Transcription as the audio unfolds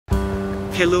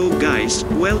Hello guys,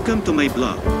 welcome to my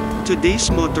blog. Today's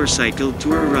motorcycle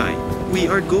tour ride. We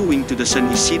are going to the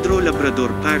San Isidro Labrador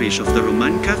Parish of the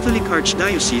Roman Catholic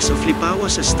Archdiocese of Lipa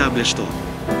was established on.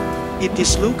 It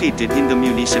is located in the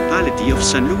municipality of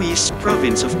San Luis,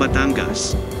 province of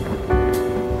Batangas.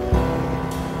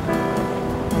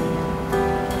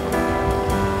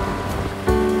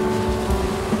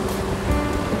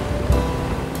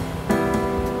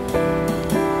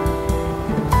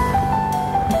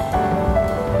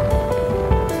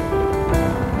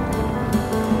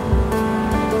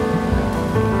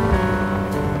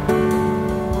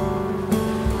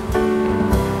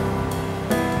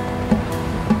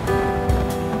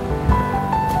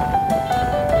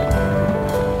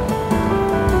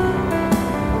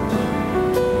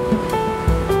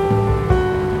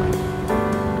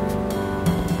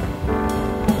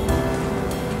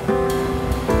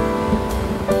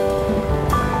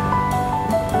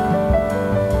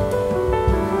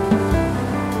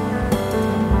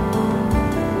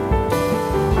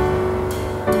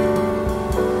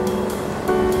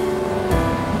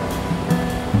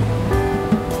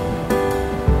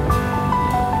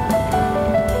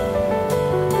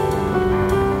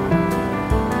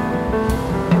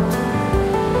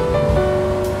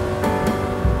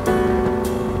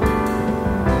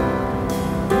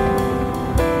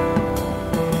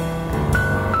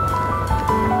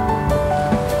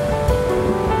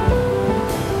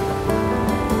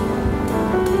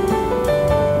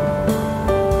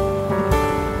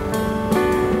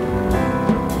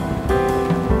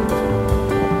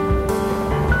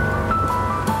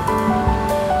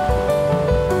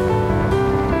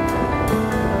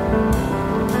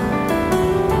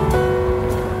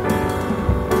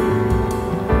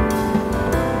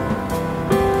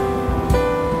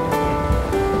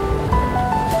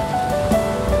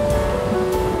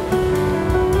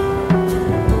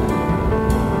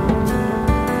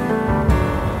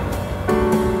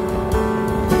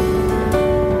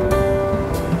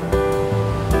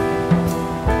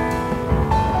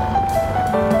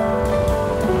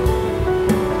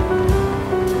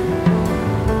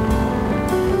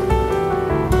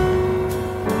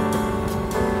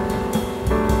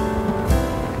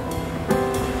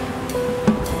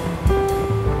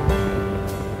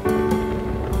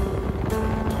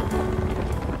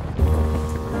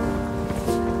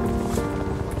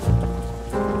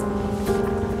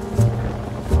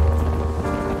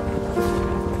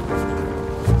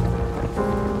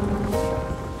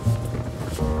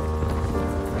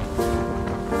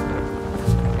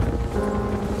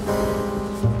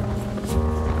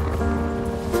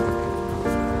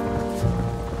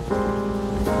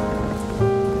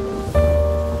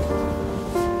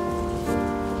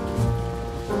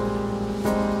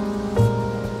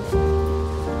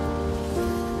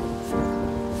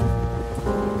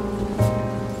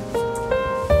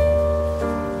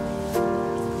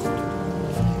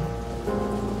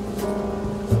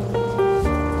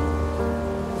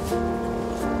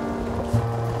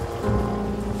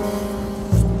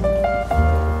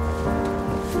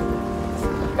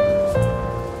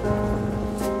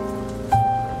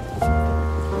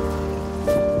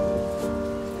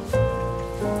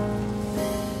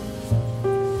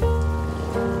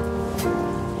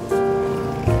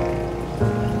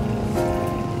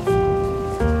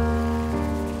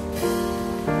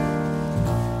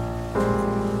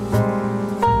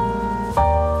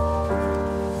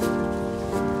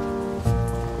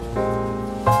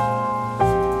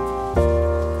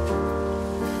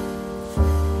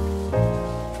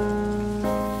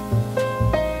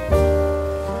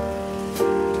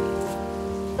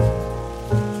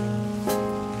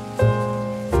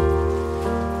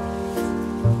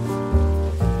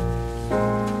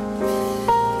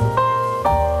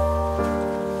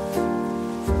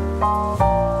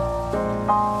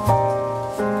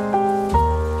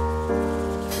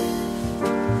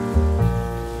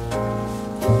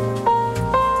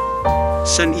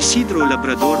 San Isidro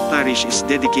Labrador Parish is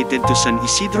dedicated to San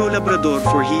Isidro Labrador,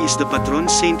 for he is the patron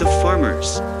saint of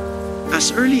farmers.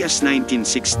 As early as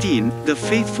 1916, the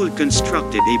faithful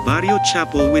constructed a barrio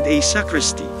chapel with a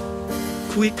sacristy.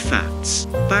 Quick facts.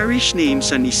 Parish name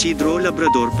San Isidro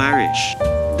Labrador Parish.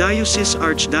 Diocese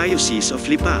Archdiocese of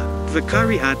Lipa.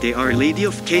 Vicariate Our Lady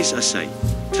of Caysasay.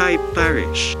 Type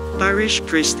Parish. Parish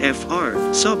Priest Fr.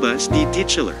 Sabas D.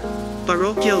 Titular.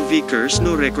 Parochial Vicars,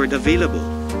 no record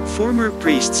available. Former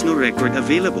priests, no record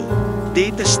available.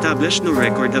 Date established, no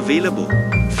record available.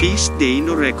 Feast day,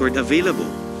 no record available.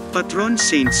 Patron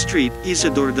Saint Street,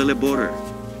 Isidore the Labrador.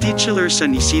 Titular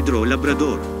San Isidro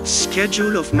Labrador.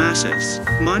 Schedule of Masses.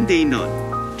 Monday none.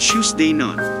 Tuesday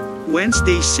none.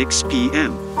 Wednesday 6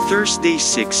 p.m. Thursday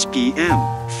 6 p.m.,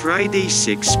 Friday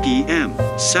 6 p.m.,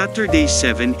 Saturday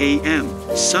 7 a.m.,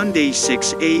 Sunday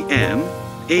 6 a.m.,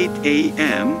 8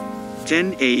 a.m.,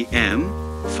 10 a.m.,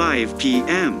 5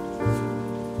 p.m.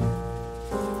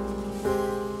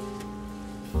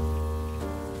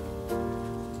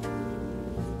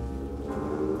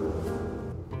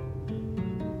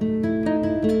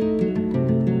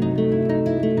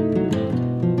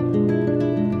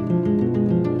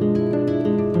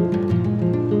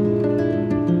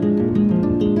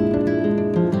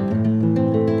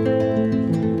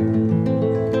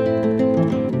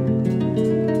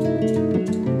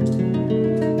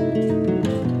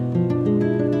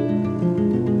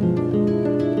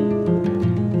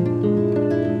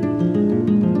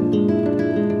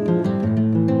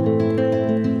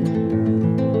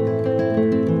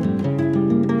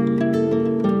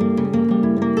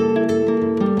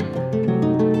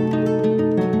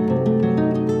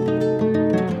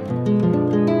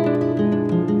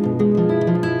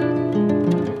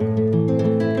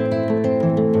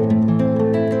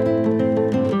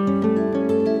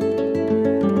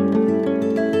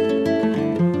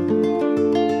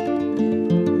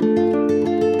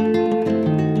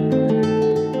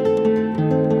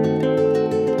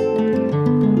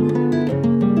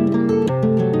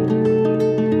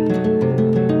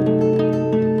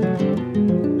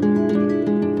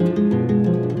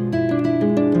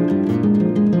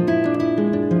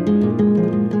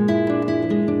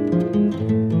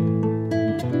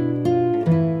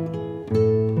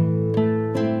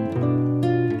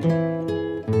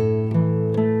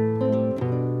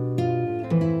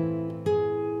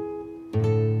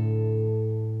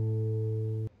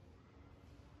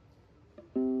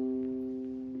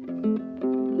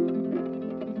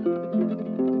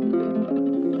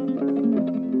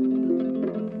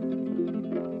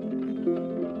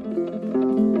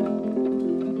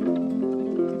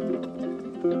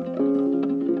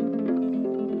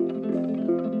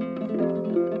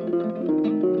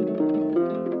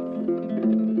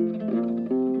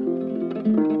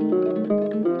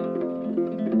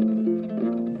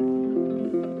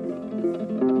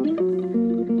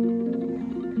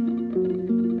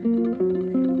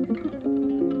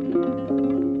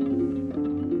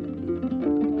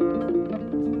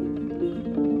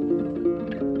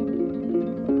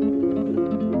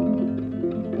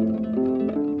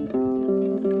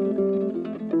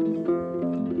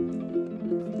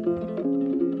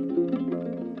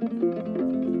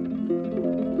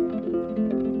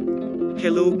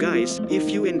 Hello guys,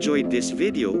 if you enjoyed this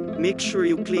video, make sure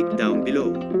you click down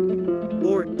below.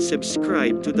 Or,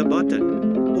 subscribe to the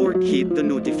button. Or, hit the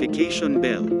notification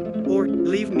bell. Or,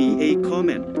 leave me a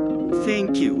comment.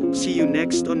 Thank you, see you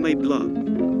next on my blog.